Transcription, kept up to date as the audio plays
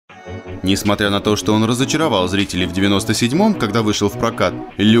Несмотря на то, что он разочаровал зрителей в 97-м, когда вышел в прокат,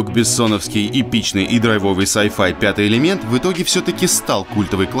 Люк Бессоновский, эпичный и драйвовый sci-fi «Пятый элемент» в итоге все-таки стал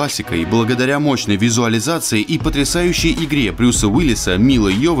культовой классикой благодаря мощной визуализации и потрясающей игре Брюса Уиллиса,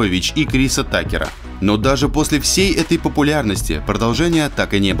 Миллы Йовович и Криса Такера. Но даже после всей этой популярности продолжения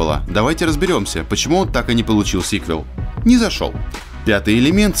так и не было. Давайте разберемся, почему он так и не получил сиквел. Не зашел. «Пятый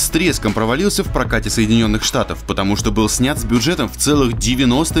элемент» с треском провалился в прокате Соединенных Штатов, потому что был снят с бюджетом в целых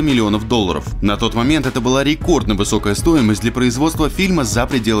 $90 миллионов. На тот момент это была рекордно высокая стоимость для производства фильма за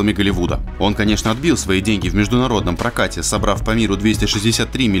пределами Голливуда. Он, конечно, отбил свои деньги в международном прокате, собрав по миру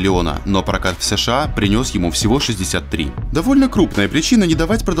 263 миллиона, но прокат в США принес ему всего 63. Довольно крупная причина не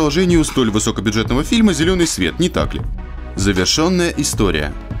давать продолжению столь высокобюджетного фильма зеленый свет, не так ли? Завершенная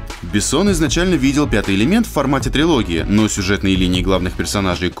история. Бессон изначально видел «Пятый элемент» в формате трилогии, но сюжетные линии главных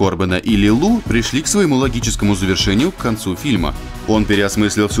персонажей Корбена и Лилу пришли к своему логическому завершению к концу фильма. Он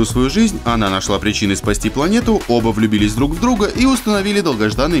переосмыслил всю свою жизнь, она нашла причины спасти планету, оба влюбились друг в друга и установили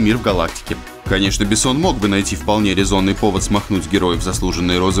долгожданный мир в галактике. Конечно, Бессон мог бы найти вполне резонный повод смахнуть с героев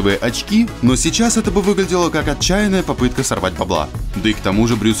заслуженные розовые очки, но сейчас это бы выглядело как отчаянная попытка сорвать бабла. Да и к тому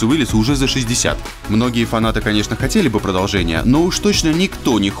же Брюсу Уиллису уже за 60. Многие фанаты, конечно, хотели бы продолжения, но уж точно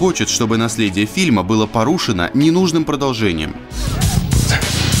никто не хочет, чтобы наследие фильма было порушено ненужным продолжением.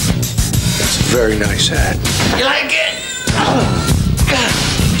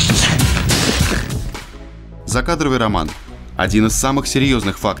 Закадровый роман. Один из самых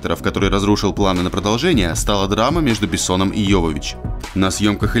серьезных факторов, который разрушил планы на продолжение, стала драма между Бессоном и Йовович. На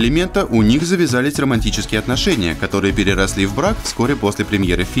съемках «Элемента» у них завязались романтические отношения, которые переросли в брак вскоре после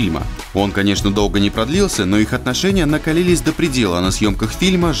премьеры фильма. Он, конечно, долго не продлился, но их отношения накалились до предела на съемках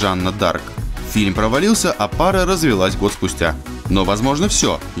фильма «Жанна Дарк». Фильм провалился, а пара развелась год спустя. Но возможно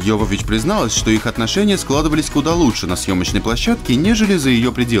все. Йовович призналась, что их отношения складывались куда лучше на съемочной площадке, нежели за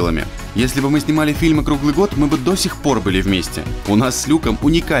ее пределами. Если бы мы снимали фильмы круглый год, мы бы до сих пор были вместе. У нас с Люком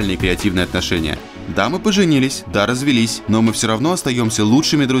уникальные креативные отношения. Да, мы поженились, да, развелись, но мы все равно остаемся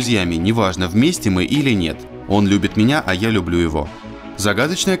лучшими друзьями, неважно, вместе мы или нет. Он любит меня, а я люблю его.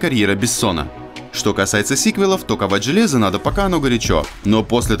 Загадочная карьера Бессона. Что касается сиквелов, то ковать железо надо, пока оно горячо. Но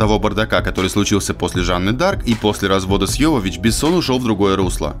после того бардака, который случился после Жанны Дарк и после развода с Йовович, Бессон ушел в другое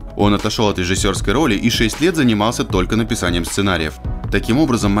русло. Он отошел от режиссерской роли и 6 лет занимался только написанием сценариев. Таким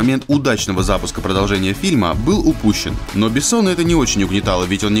образом, момент удачного запуска продолжения фильма был упущен. Но Бессона это не очень угнетало,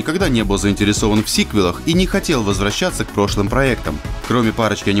 ведь он никогда не был заинтересован в сиквелах и не хотел возвращаться к прошлым проектам. Кроме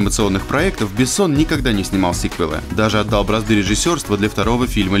парочки анимационных проектов, Бессон никогда не снимал сиквелы. Даже отдал бразды режиссерства для второго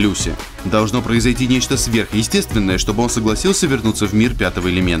фильма «Люси». Должно произойти нечто сверхъестественное, чтобы он согласился вернуться в мир «Пятого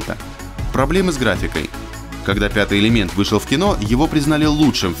элемента». Проблемы с графикой. Когда «Пятый элемент» вышел в кино, его признали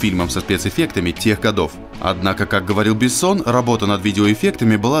лучшим фильмом со спецэффектами тех годов. Однако, как говорил Бессон, работа над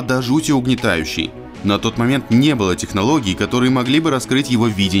видеоэффектами была до жути угнетающей. На тот момент не было технологий, которые могли бы раскрыть его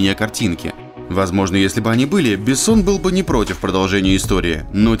видение картинки. Возможно, если бы они были, Бессон был бы не против продолжения истории.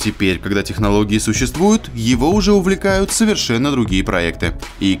 Но теперь, когда технологии существуют, его уже увлекают совершенно другие проекты.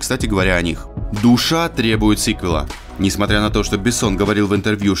 И, кстати говоря, о них. Душа требует сиквела. Несмотря на то, что Бессон говорил в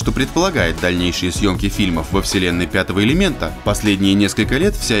интервью, что предполагает дальнейшие съемки фильмов во вселенной «Пятого элемента», последние несколько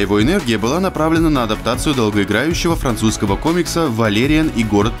лет вся его энергия была направлена на адаптацию долгоиграющего французского комикса «Валериан и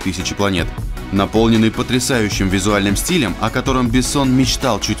город тысячи планет». Наполненный потрясающим визуальным стилем, о котором Бессон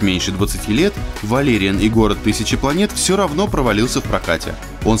мечтал чуть меньше 20 лет, «Валериан и город тысячи планет» все равно провалился в прокате.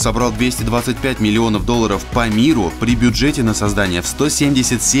 Он собрал $225 миллионов по миру при бюджете на создание в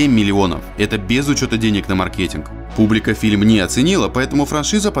 177 миллионов. Это без учета денег на маркетинг. Публика фильм не оценила, поэтому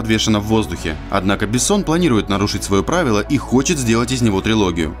франшиза подвешена в воздухе. Однако Бессон планирует нарушить свое правило и хочет сделать из него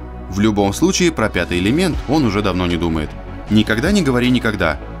трилогию. В любом случае, про «Пятый элемент» он уже давно не думает. Никогда не говори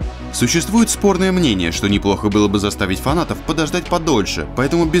никогда. Существует спорное мнение, что неплохо было бы заставить фанатов подождать подольше,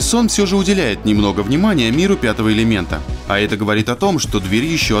 поэтому Бессон все же уделяет немного внимания миру «Пятого элемента». А это говорит о том, что дверь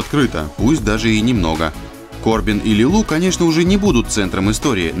еще открыта, пусть даже и немного. Корбен и Лилу, конечно, уже не будут центром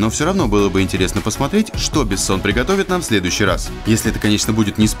истории, но все равно было бы интересно посмотреть, что Бессон приготовит нам в следующий раз. Если это, конечно,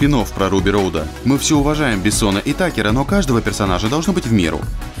 будет не спин-офф про Руби Роуда. Мы все уважаем Бессона и Такера, но каждого персонажа должно быть в меру.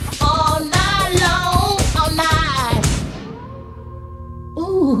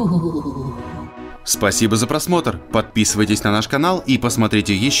 Спасибо за просмотр, подписывайтесь на наш канал и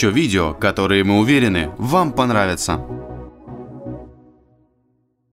посмотрите еще видео, которые, мы уверены, вам понравятся.